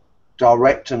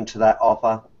 direct them to that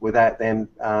offer without them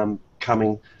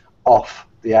coming off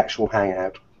the actual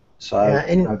Hangout. So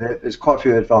you know, there's quite a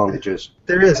few advantages.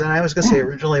 There is, and I was going to say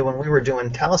originally when we were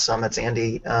doing telesummits,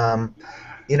 Andy,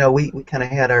 you know, we kind of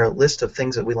had our list of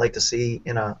things that we'd like to see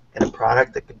in a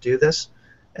product that could do this,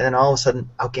 and then all of a sudden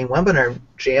out came Webinar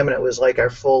Jam, and it was like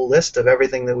our full list of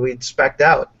everything that we'd spec'd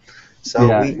out.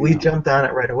 So we jumped on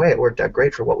it right away. It worked out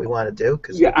great for what we want to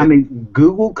do. I mean,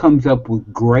 Google comes up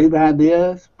with great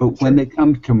ideas, but when it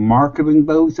comes to marketing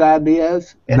those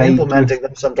ideas and implementing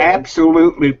them sometimes,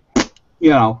 absolutely,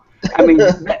 you know, I mean,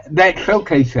 that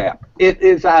showcase app, it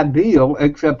is ideal,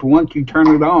 except once you turn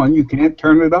it on, you can't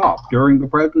turn it off during the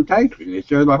presentation. It's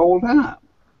there the whole time.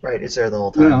 Right, it's there the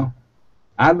whole time. You know,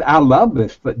 I love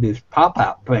this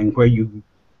pop-out thing where you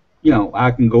know, I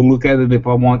can go look at it if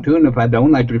I want to, and if I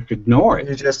don't, I just ignore it.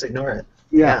 You just ignore it.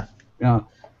 Yeah.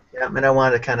 Yeah, and I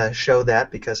wanted to kind of show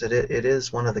that because it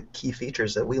is one of the key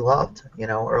features that we loved, you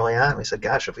know, early on. We said,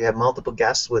 gosh, if we have multiple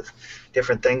guests with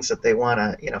different things that they want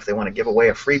to, you know, if they want to give away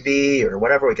a freebie or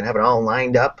whatever, we can have it all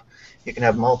lined up. You can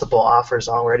have multiple offers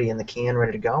already in the can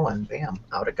ready to go, and bam,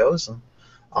 out it goes, and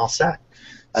all set.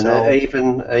 And so,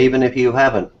 even if you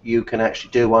haven't, you can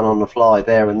actually do one on the fly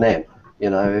there and then. You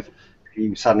know, if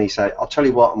you suddenly say, I'll tell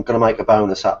you what, I'm going to make a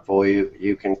bonus up for you,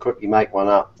 you can quickly make one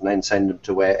up and then send them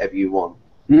to wherever you want.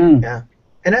 Yeah.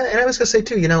 And I was going to say,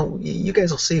 too, you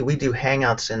guys will see we do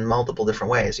Hangouts in multiple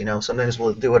different ways. Sometimes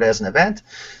we'll do it as an event.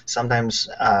 Sometimes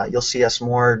you'll see us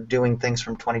more doing things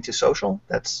from 22 Social.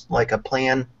 That's like a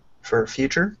plan for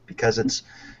future because it's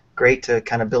great to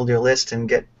kind of build your list and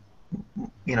get,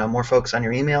 more folks on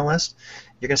your email list.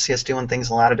 You're going to see us doing things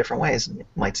a lot of different ways. You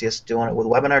might see us doing it with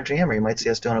Webinar Jam, or you might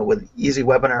see us doing it with Easy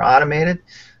Webinar Automated.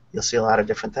 You'll see a lot of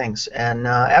different things. And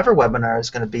EverWebinar is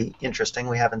going to be interesting.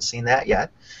 We haven't seen that yet.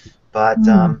 But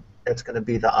it's going to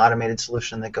be the automated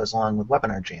solution that goes along with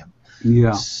Webinar Jam.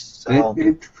 Yeah. So,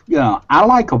 I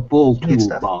like a full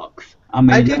toolbox.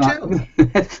 I do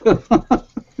too.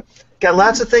 Got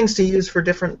lots of things to use for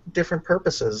different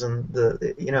purposes, and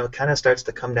it kind of starts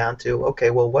to come down to, okay,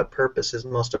 well, what purpose is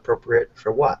most appropriate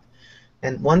for what?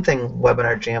 And one thing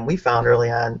Webinar Jam we found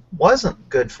early on wasn't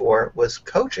good for was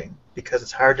coaching, because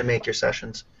it's hard to make your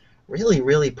sessions really,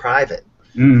 really private.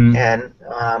 Mm-hmm.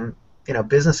 And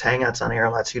Business Hangouts on Air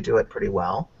lets you do it pretty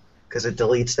well because it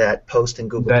deletes that post in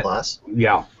Google+.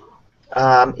 Yeah.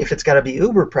 If it's got to be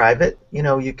uber private,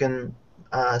 you can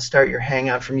start your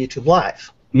Hangout from YouTube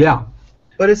Live. Yeah.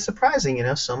 But it's surprising,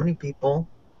 so many people,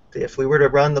 if we were to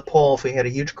run the poll, if we had a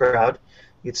huge crowd,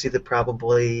 you'd see that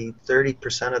probably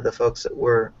 30% of the folks that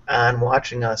were on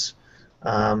watching us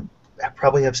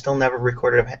probably have still never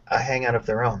recorded a Hangout of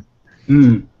their own.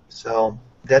 Mm. So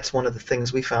that's one of the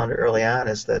things we found early on,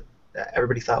 is that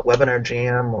everybody thought Webinar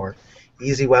Jam or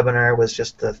Easy Webinar was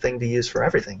just the thing to use for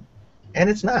everything. And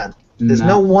it's not. There's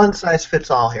no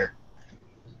one-size-fits-all here.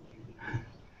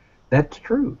 That's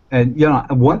true. And,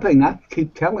 one thing I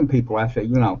keep telling people, I say,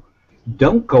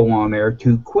 don't go on there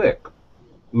too quick.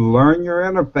 Learn your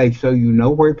interface so you know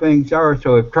where things are,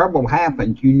 so if trouble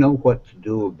happens, you know what to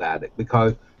do about it,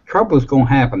 because trouble's going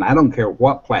to happen. I don't care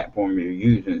what platform you're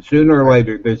using. Sooner or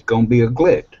later, there's going to be a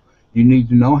glitch. You need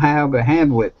to know how to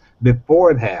handle it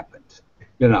before it happens.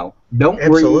 Don't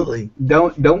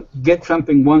get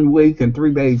something 1 week and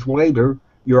 3 days later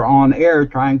you're on air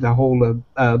trying to hold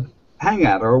a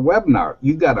hangout or a webinar.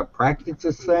 You got to practice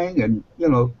this thing, and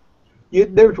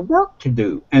there's work to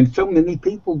do, and so many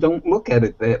people don't look at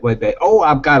it that way.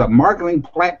 I've got a marketing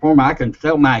platform, I can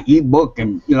sell my ebook,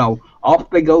 and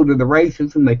off they go to the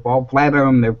races, and they fall flat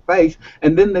on their face,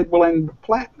 and then they blame the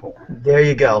platform. There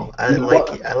you go. I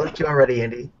like you already,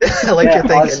 Andy. I like your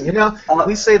thinking.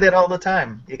 We say that all the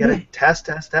time. You got to test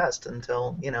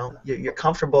until you're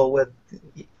comfortable with.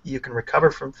 You can recover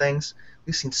from things.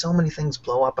 We've seen so many things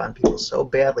blow up on people so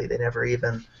badly they never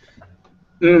even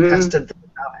tested them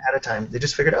out ahead of time. They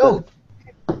just figured,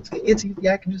 it's easy.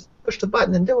 I can just push the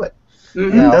button and do it.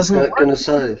 Mm-hmm. Yeah, I was going to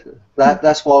say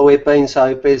that's why we've been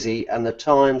so busy, and the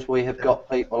times we have got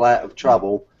people out of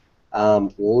trouble,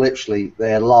 literally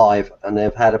they're live and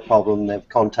they've had a problem. They've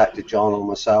contacted John or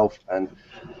myself, and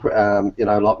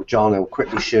like with John, he'll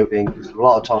quickly shoot in, because a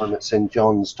lot of time it's in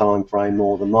John's time frame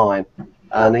more than mine,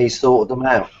 and he's sorted them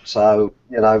out. So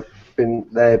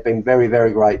they've been very,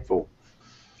 very grateful.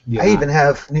 Yeah. I even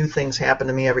have new things happen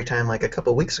to me every time. Like a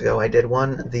couple of weeks ago, I did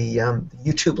one. The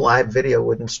YouTube live video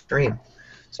wouldn't stream,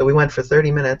 so we went for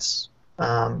 30 minutes,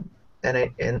 and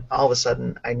all of a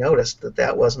sudden I noticed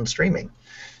that wasn't streaming,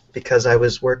 because I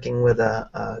was working with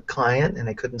a client and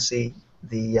I couldn't see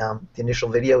the initial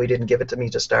video. He didn't give it to me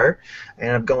to start. I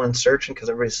ended up going searching because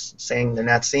everybody's saying they're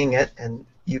not seeing it, and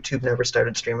YouTube never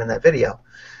started streaming that video.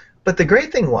 But the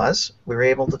great thing was we were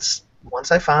able to.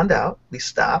 Once I found out, we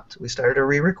stopped. We started to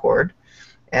re-record,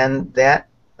 and that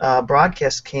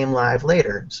broadcast came live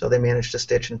later. So they managed to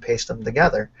stitch and paste them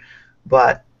together.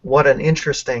 But what an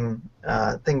interesting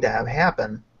thing to have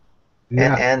happen.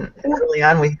 Yeah. And early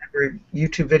on,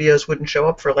 YouTube videos wouldn't show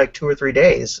up for like 2 or 3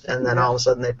 days, and then all of a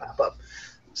sudden they pop up.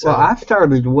 So, well, I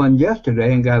started one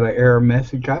yesterday and got an error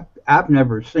message I've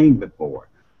never seen before.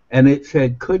 And it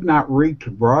said, could not reach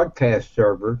a broadcast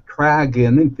server, try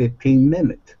again in 15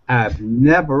 minutes. I've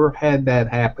never had that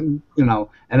happen,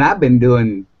 and I've been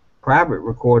doing private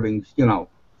recordings,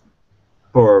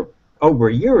 for over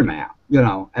a year now,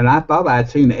 and I thought I'd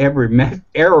seen every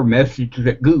error message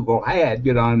that Google had,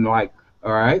 and like,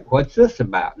 all right, what's this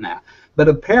about now? But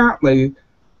apparently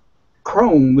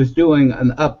Chrome was doing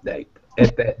an update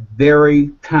at that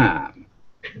very time.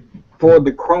 For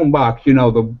the Chrome box,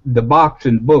 the box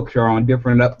and books are on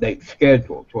different update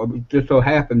schedules. Well, it just so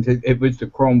happens it was the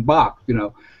Chrome box,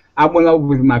 I went over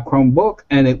with my Chromebook,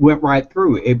 and it went right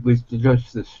through. It was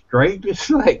just the strangest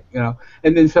thing,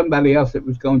 And then somebody else that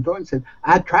was going through and said,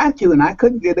 I tried to, and I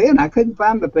couldn't get in. I couldn't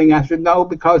find the thing. I said, no,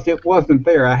 because it wasn't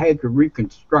there. I had to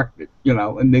reconstruct it,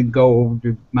 and then go over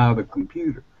to my other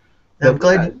computer. I'm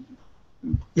glad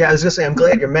Yeah, I was gonna say I'm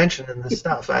glad you're mentioning this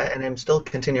stuff, and I'm still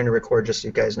continuing to record, just so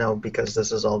you guys know, because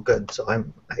this is all good. So I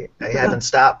haven't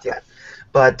stopped yet.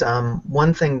 But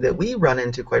one thing that we run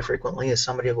into quite frequently is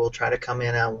somebody will try to come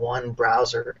in on one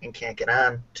browser and can't get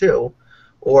on two,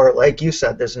 or like you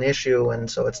said, there's an issue and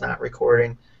so it's not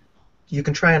recording. You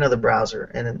can try another browser,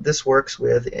 and this works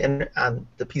with on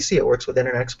the PC. It works with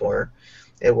Internet Explorer.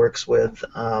 It works with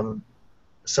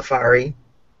Safari,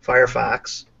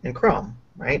 Firefox, and Chrome.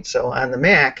 Right. So on the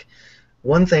Mac,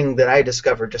 one thing that I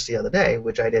discovered just the other day,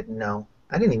 which I didn't know,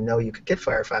 I didn't even know you could get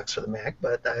Firefox for the Mac,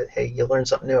 but hey, you learn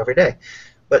something new every day.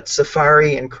 But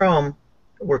Safari and Chrome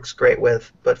works great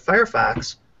with, but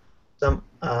Firefox,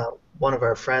 one of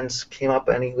our friends came up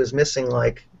and he was missing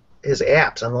like his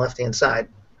apps on the left-hand side.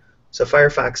 So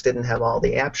Firefox didn't have all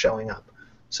the apps showing up.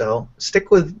 So stick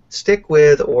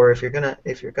with, or if you're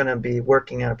gonna be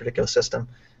working on a particular system,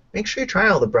 make sure you try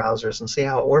all the browsers and see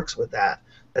how it works with that.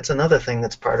 That's another thing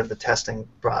that's part of the testing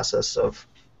process of,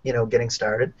 getting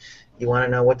started. You want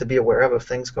to know what to be aware of if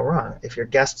things go wrong. If your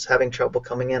guest's having trouble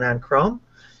coming in on Chrome,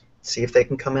 see if they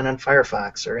can come in on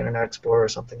Firefox or Internet Explorer or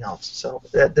something else. So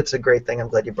that's a great thing. I'm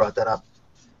glad you brought that up.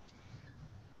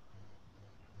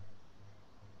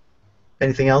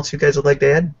 Anything else you guys would like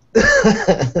to add?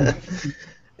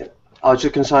 I was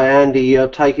just going to say, Andy, I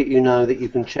take it you know that you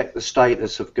can check the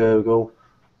status of Google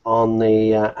on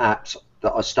the apps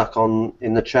that I stuck on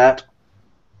in the chat.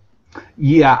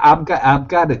 Yeah, I've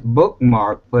got it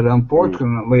bookmarked, but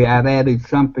unfortunately, I'd added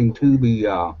something to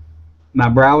the my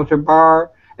browser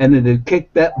bar, and it had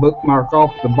kicked that bookmark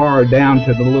off the bar down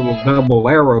to the little double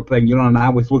arrow thing, and I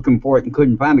was looking for it and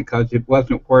couldn't find it because it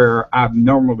wasn't where I'm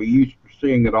normally used to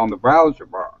seeing it on the browser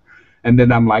bar. And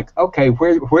then I'm like, okay,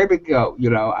 where'd it go?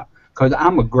 Because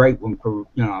I'm a great one for,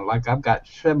 like I've got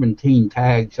 17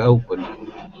 tags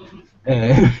open,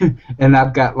 and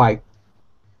I've got like,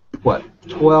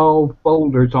 12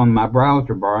 folders on my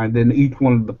browser bar, and then each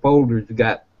one of the folders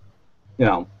got,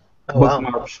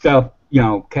 bookmark stuff,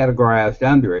 categorized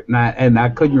under it, and I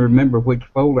couldn't remember which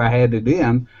folder I had it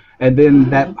in, and then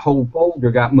that whole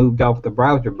folder got moved off the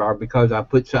browser bar because I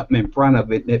put something in front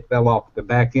of it and it fell off the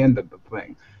back end of the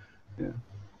thing.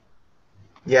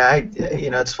 Yeah,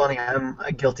 it's funny. I'm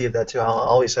guilty of that too. I'll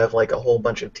always have like a whole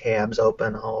bunch of tabs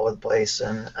open all over the place,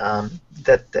 and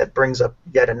that brings up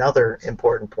yet another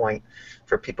important point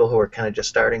for people who are kind of just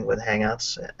starting with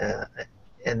Hangouts,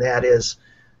 and that is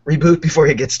reboot before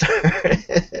you get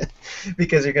started,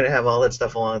 because you're going to have all that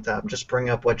stuff along the top. Just bring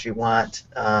up what you want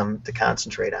to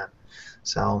concentrate on.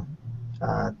 So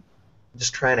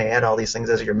just trying to add all these things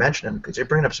as you're mentioning, because you're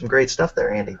bringing up some great stuff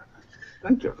there, Andy.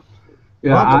 Thank you.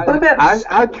 Yeah,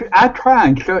 I try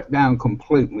and shut down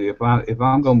completely if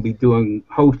I'm going to be doing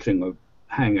hosting of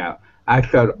Hangout. I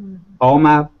shut all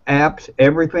my apps,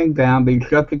 everything down, then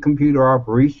shut the computer off,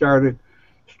 restart it,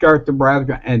 start the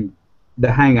browser, and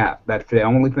the Hangout. That's the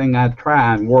only thing I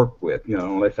try and work with,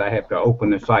 unless I have to open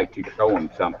the site to show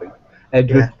them something. It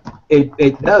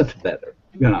does better,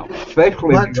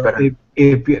 especially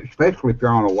especially if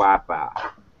you're on a Wi-Fi.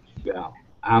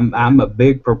 I'm a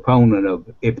big proponent of,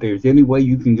 if there's any way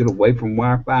you can get away from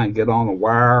Wi-Fi and get on a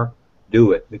wire,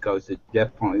 do it, because it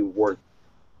definitely works.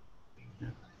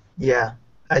 Yeah,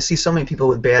 I see so many people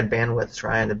with bad bandwidth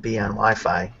trying to be on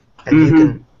Wi-Fi,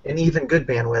 and and even good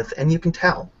bandwidth, and you can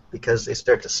tell because they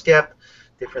start to skip.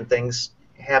 Different things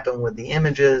happen with the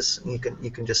images. You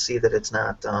can just see that it's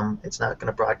not going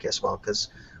to broadcast well, because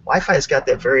Wi-Fi's got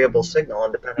that variable signal,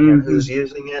 and depending on who's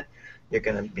using it, you're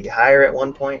going to be higher at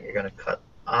one point, you're going to cut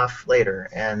off later,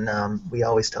 and we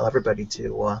always tell everybody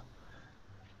to.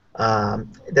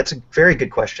 That's a very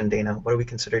good question, Dana. What do we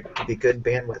consider to be good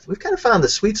bandwidth? We've kind of found the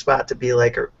sweet spot to be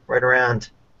like right around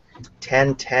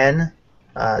 10 download,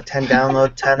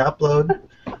 10 upload.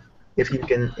 If you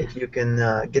can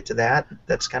get to that,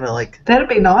 that's kind of like, that'd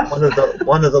be nice. One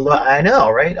of the I know,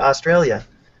 right? Australia,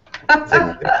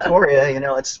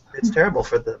 Victoria. It's terrible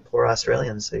for the poor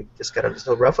Australians. They just got it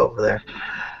so rough over there.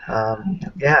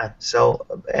 Yeah. So,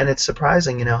 and it's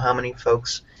surprising, how many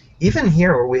folks, even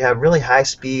here where we have really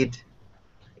high-speed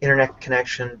internet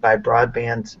connection by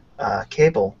broadband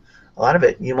cable, a lot of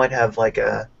it you might have like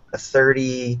a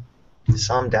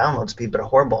 30-some download speed, but a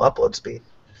horrible upload speed.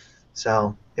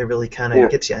 So it really kind of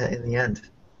gets you in the end.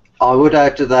 I would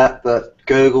add to that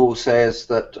Google says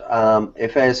that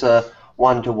if there's a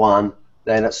 1-to-1,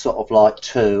 then it's sort of like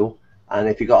 2, and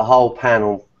if you've got a whole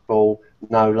panel full,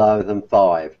 no lower than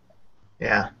 5.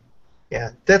 Yeah,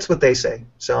 that's what they say.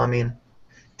 So I mean,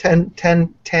 10,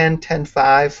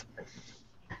 5,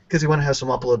 because you want to have some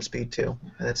upload speed too,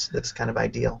 and that's kind of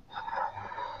ideal.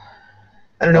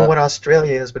 I don't know what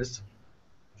Australia is, but it's.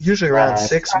 Usually around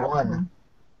Fast. 6.1.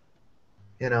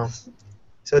 You know,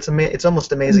 so it's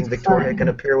almost amazing Victoria can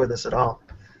appear with us at all.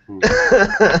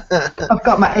 I've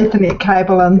got my Ethernet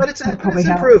cable and But it's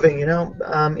improving, you know.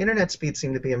 Internet speeds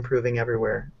seem to be improving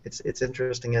everywhere. It's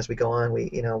interesting as we go on.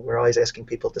 We're always asking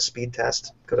people to speed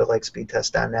test. Go to like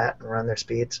speedtest.net and run their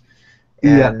speeds,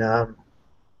 and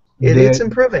it's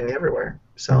improving everywhere.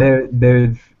 So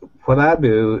there's what I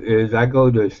do is I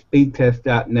go to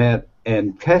speedtest.net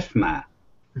and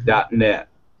testmy.net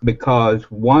because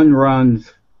one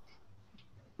runs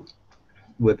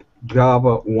with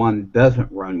Java, one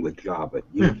doesn't run with Java.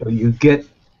 So you get,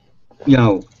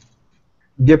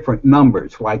 different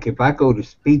numbers. Like if I go to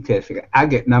speed testing, I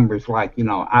get numbers like,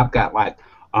 I've got like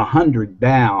 100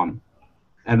 down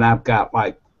and I've got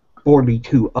like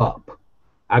 42 up.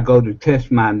 I go to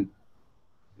testmy.net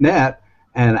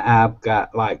and I've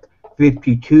got like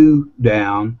 52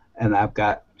 down and I've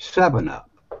got 7 up.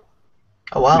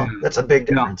 Oh wow, that's a big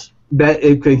difference. That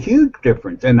it's a huge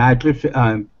difference, and I just,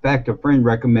 in fact, a friend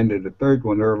recommended a third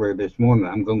one earlier this morning.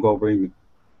 I'm going to go over and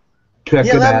check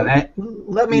it out.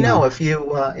 Let me know if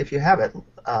you have it.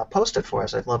 Post it for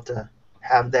us. I'd love to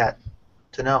have that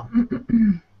to know.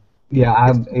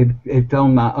 Yeah, it's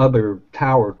on my other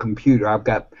tower computer. I've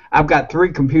got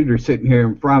 3 computers sitting here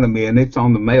in front of me, and it's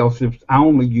on the mail system. I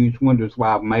only use Windows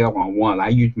Live Mail on one. I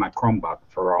use my Chromebook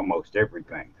for almost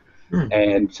everything,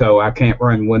 and so I can't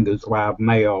run Windows Live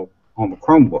Mail on the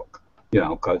Chromebook,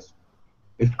 because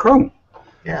it's Chrome.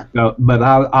 Yeah. No, but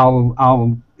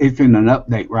I'll. It's in an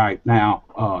update right now.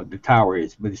 The tower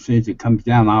is, but as soon as it comes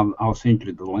down, I'll send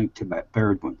you the link to that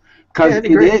third one. Because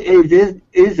it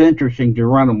is interesting to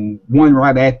run them one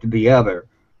right after the other,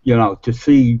 to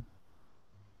see,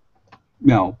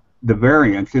 the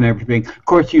variance and everything. Of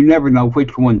course, you never know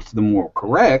which one's the more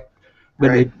correct,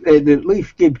 but it at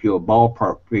least gives you a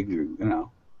ballpark figure,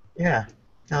 Yeah.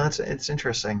 No, it's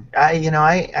interesting.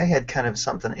 I had kind of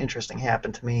something interesting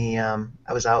happen to me. I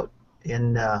was out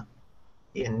in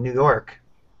New York,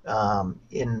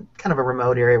 in kind of a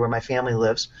remote area where my family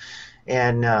lives,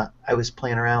 and I was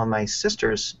playing around with my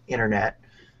sister's internet,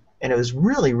 and it was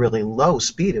really, really low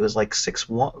speed. It was like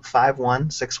 6.1, 5.1,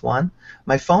 6.1.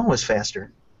 My phone was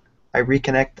faster. I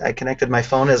connected my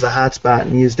phone as a hotspot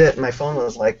and used it, and my phone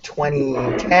was like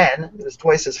 2010. It was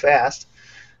twice as fast.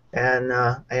 And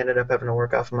I ended up having to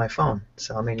work off of my phone.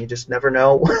 So, I mean, you just never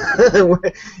know. You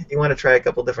want to try a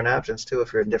couple different options, too,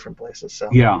 if you're in different places. So.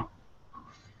 Yeah.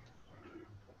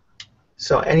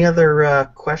 So, any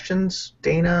other questions,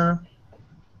 Dana,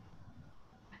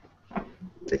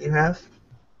 that you have?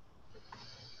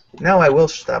 No, I will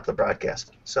stop the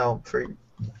broadcast. So, for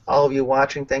all of you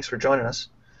watching, thanks for joining us.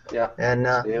 Yeah. And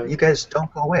you guys don't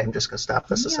go away. I'm just going to stop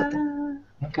this a second.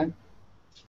 Okay.